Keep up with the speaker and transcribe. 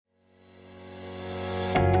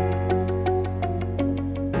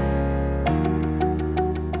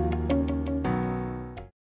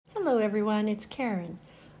Hello everyone, it's Karen.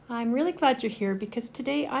 I'm really glad you're here because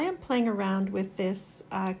today I am playing around with this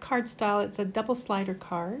card style. It's a double slider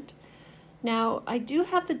card. Now I do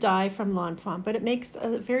have the die from Lawn Fawn, but it makes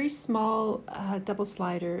a very small double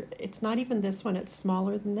slider. It's not even this one, it's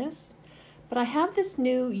smaller than this. But I have this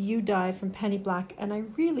new U die from Penny Black and I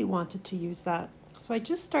really wanted to use that. So I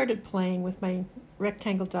just started playing with my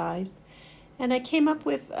rectangle dies. And I came up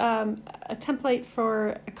with a template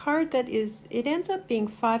for a card that it ends up being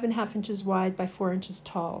 5.5 inches wide by 4 inches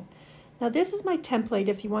tall. Now this is my template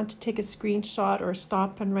if you want to take a screenshot or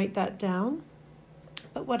stop and write that down.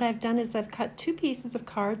 But what I've done is I've cut 2 pieces of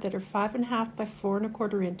card that are 5.5 by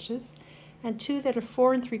 4.25 inches and 2 that are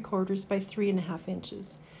 4 3/4 by 3.5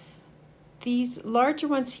 inches. These larger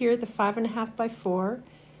ones here, the 5.5 by 4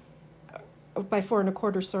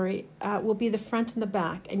 1/4, sorry, will be the front and the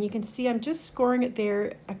back. And you can see I'm just scoring it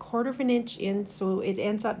there 1/4 inch in, so it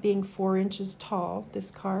ends up being 4 inches tall,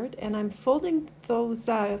 this card. And I'm folding those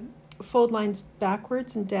fold lines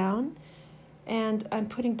backwards and down, and I'm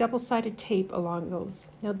putting double-sided tape along those.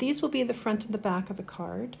 Now these will be the front and the back of the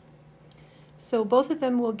card. So both of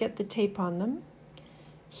them will get the tape on them.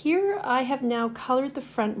 Here I have now colored the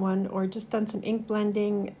front one, or just done some ink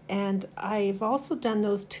blending, and I've also done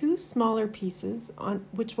those 2 smaller pieces on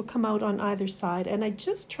which will come out on either side, and I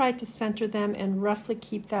just tried to center them and roughly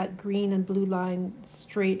keep that green and blue line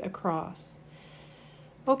straight across.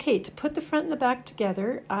 Okay, to put the front and the back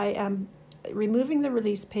together, I am removing the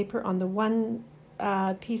release paper on the one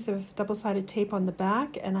piece of double-sided tape on the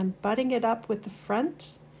back, and I'm butting it up with the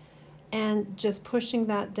front and just pushing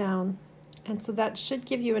that down. And so that should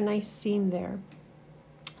give you a nice seam there.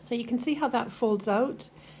 So you can see how that folds out.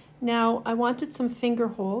 Now I wanted some finger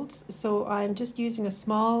holds, so I'm just using a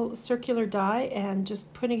small circular die and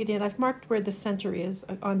just putting it in. I've marked where the center is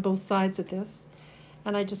on both sides of this,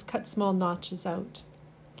 and I just cut small notches out.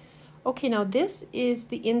 Okay, now this is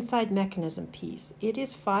the inside mechanism piece. It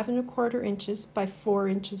is 5 1/4 inches by 4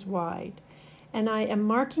 inches wide. And I am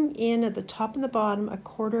marking in at the top and the bottom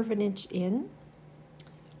 1/4 inch in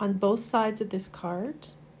on both sides of this card,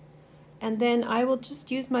 and then I will just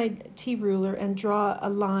use my T-ruler and draw a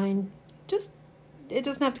line. It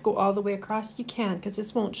doesn't have to go all the way across. You can, because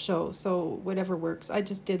this won't show, so whatever works. I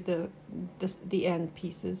just did the end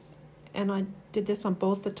pieces, and I did this on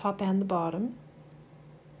both the top and the bottom.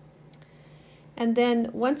 And then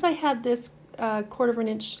once I had this 1/4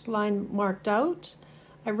 inch line marked out,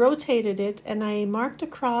 I rotated it and I marked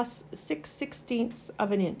across 6/16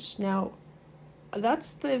 of an inch. Now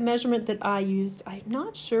that's the measurement that I used. I'm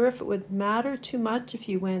not sure if it would matter too much if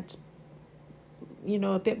you went, you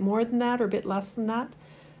know, a bit more than that or a bit less than that,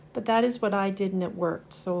 but that is what I did and it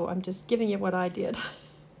worked. So I'm just giving you what I did.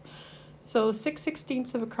 So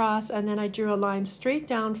 6/16 of a cross, and then I drew a line straight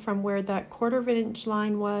down from where that 1/4 inch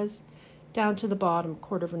line was down to the bottom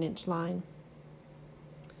 1/4 inch line.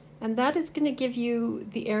 And that is going to give you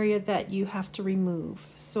the area that you have to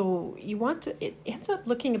remove. So you want to, it ends up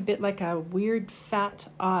looking a bit like a weird fat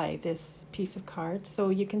eye, this piece of card. So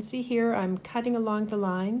you can see here I'm cutting along the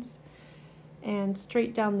lines and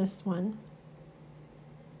straight down this one.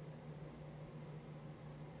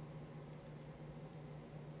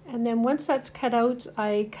 And then once that's cut out,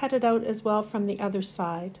 I cut it out as well from the other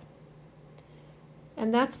side.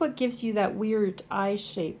 And that's what gives you that weird eye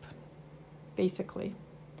shape, basically.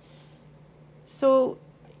 So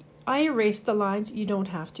I erased the lines. You don't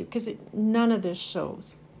have to, because none of this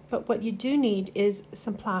shows. But what you do need is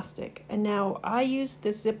some plastic. And now I use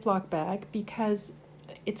this Ziploc bag because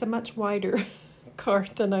it's a much wider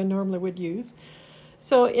card than I normally would use.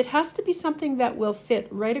 So it has to be something that will fit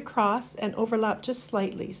right across and overlap just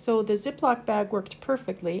slightly. So the Ziploc bag worked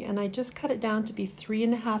perfectly, and I just cut it down to be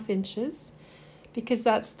 3.5 inches because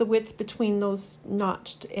that's the width between those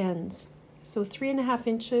notched ends. So 3.5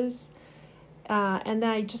 inches. And then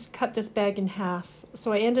I just cut this bag in half.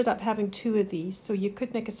 So I ended up having 2 of these. So you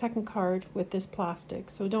could make a second card with this plastic.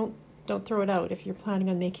 So don't throw it out if you're planning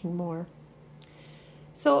on making more.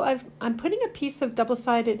 So I'm putting a piece of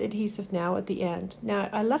double-sided adhesive now at the end. Now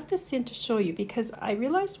I left this in to show you because I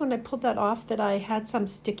realized when I pulled that off that I had some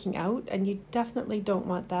sticking out, and you definitely don't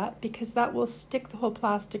want that because that will stick the whole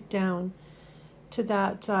plastic down to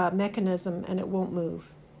that mechanism and it won't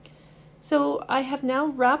move. So I have now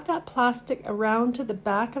wrapped that plastic around to the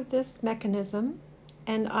back of this mechanism,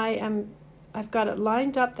 and I've got it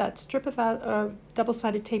lined up. That strip of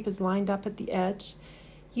double-sided tape is lined up at the edge.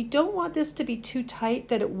 You don't want this to be too tight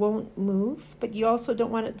that it won't move, but you also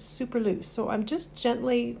don't want it super loose. So I'm just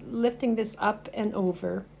gently lifting this up and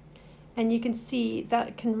over, And you can see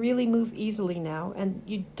that can really move easily now, and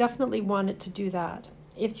you definitely want it to do that.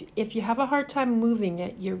 If you have a hard time moving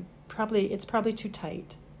it, it's probably too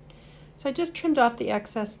tight. So I just trimmed off the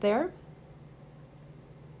excess there,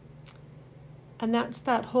 and that's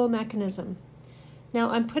that whole mechanism. Now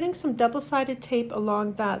I'm putting some double-sided tape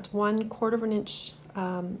along that 1/4 inch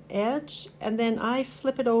edge, and then I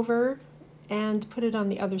flip it over and put it on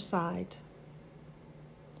the other side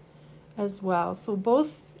as well. So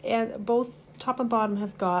both top and bottom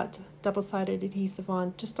have got double-sided adhesive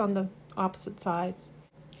on, just on the opposite sides.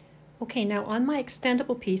 Okay, now on my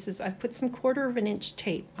extendable pieces, I've put some 1/4 inch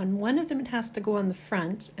tape. On one of them it has to go on the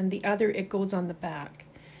front, and the other it goes on the back.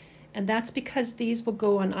 And that's because these will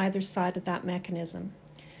go on either side of that mechanism.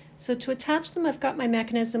 So to attach them, I've got my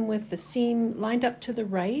mechanism with the seam lined up to the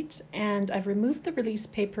right, and I've removed the release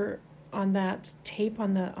paper on that tape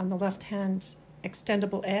on the left-hand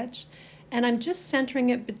extendable edge, and I'm just centering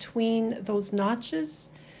it between those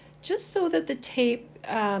notches, just so that the tape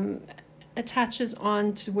attaches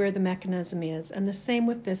on to where the mechanism is. And the same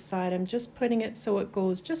with this side. I'm just putting it so it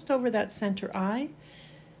goes just over that center eye,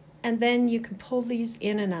 and then you can pull these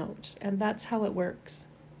in and out, and that's how it works.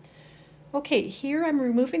 Okay, here I'm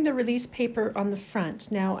removing the release paper on the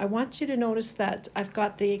front. Now I want you to notice that I've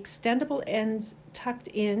got the extendable ends tucked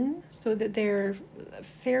in so that they're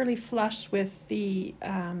fairly flush with the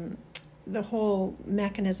whole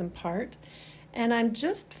mechanism part. And I'm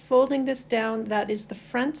just folding this down. That is the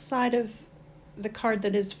front side of the card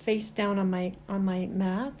that is face down on my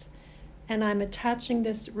mat, and I'm attaching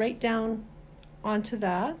this right down onto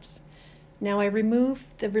that. Now I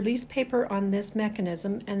remove the release paper on this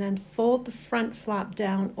mechanism and then fold the front flap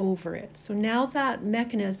down over it. So now that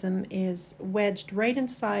mechanism is wedged right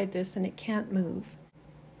inside this and it can't move.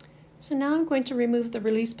 So now I'm going to remove the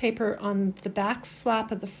release paper on the back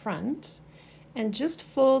flap of the front and just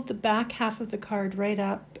fold the back half of the card right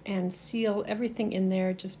up and seal everything in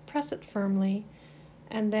there. Just press it firmly,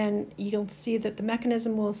 and then you'll see that the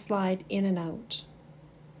mechanism will slide in and out.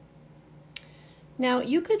 Now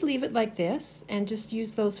you could leave it like this and just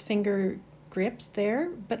use those finger grips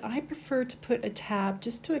there, but I prefer to put a tab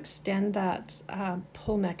just to extend that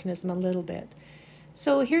pull mechanism a little bit.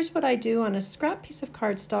 So here's what I do on a scrap piece of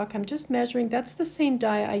cardstock. I'm just measuring, that's the same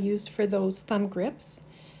die I used for those thumb grips.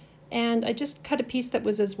 And I just cut a piece that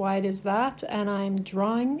was as wide as that, and I'm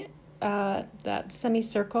drawing that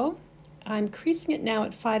semicircle. I'm creasing it now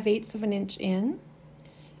at 5/8 of an inch in,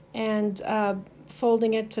 and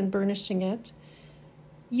folding it and burnishing it.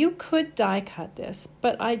 You could die cut this,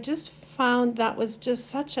 but I just found that was just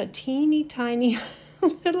such a teeny tiny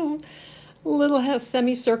little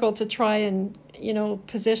semicircle to try and, you know,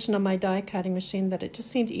 position on my die cutting machine that it just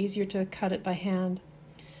seemed easier to cut it by hand.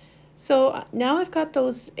 So now I've got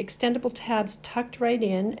those extendable tabs tucked right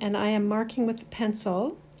in, and I am marking with the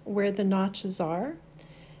pencil where the notches are.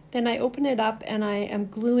 Then I open it up and I am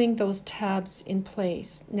gluing those tabs in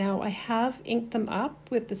place. Now I have inked them up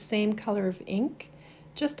with the same color of ink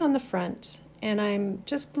just on the front, and I'm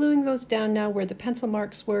just gluing those down now where the pencil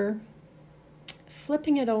marks were,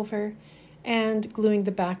 flipping it over and gluing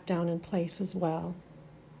the back down in place as well.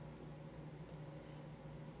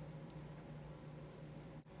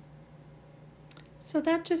 So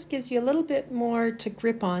that just gives you a little bit more to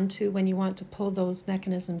grip onto when you want to pull those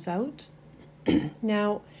mechanisms out.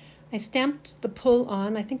 Now, I stamped the pull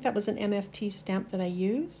on. I think that was an MFT stamp that I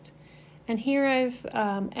used. And here I've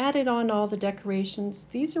added on all the decorations.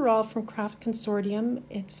 These are all from Craft Consortium.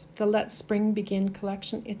 It's the Let Spring Begin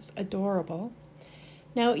collection. It's adorable.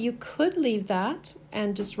 Now, you could leave that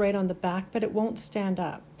and just write on the back, but it won't stand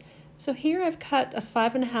up. So here I've cut a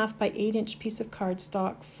 5.5 by 8 inch piece of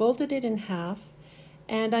cardstock, folded it in half,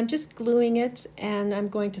 and I'm just gluing it, and I'm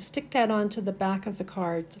going to stick that onto the back of the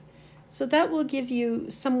card. So that will give you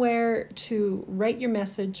somewhere to write your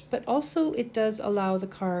message, but also it does allow the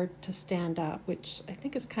card to stand up, which I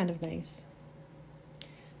think is kind of nice.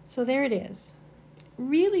 So there it is.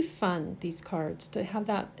 Really fun, these cards, to have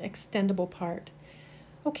that extendable part.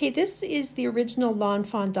 Okay, this is the original Lawn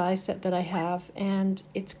Fawn die set that I have, and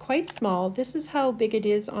it's quite small. This is how big it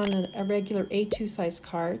is on a regular A2 size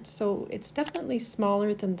card, so it's definitely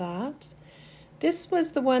smaller than that. This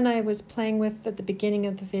was the one I was playing with at the beginning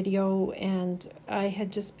of the video, and I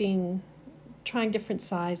had just been trying different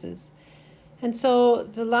sizes. And so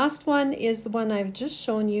the last one is the one I've just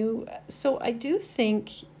shown you. So I do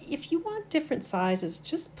think if you want different sizes,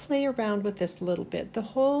 just play around with this a little bit. The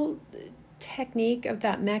whole technique of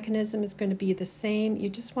that mechanism is going to be the same. You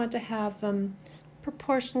just want to have them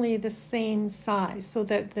proportionally the same size so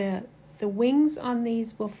that the wings on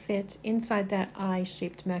these will fit inside that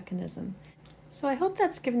eye-shaped mechanism. So I hope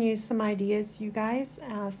that's given you some ideas, you guys.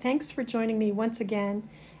 Thanks for joining me once again,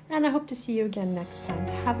 and I hope to see you again next time.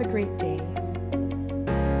 Have a great day.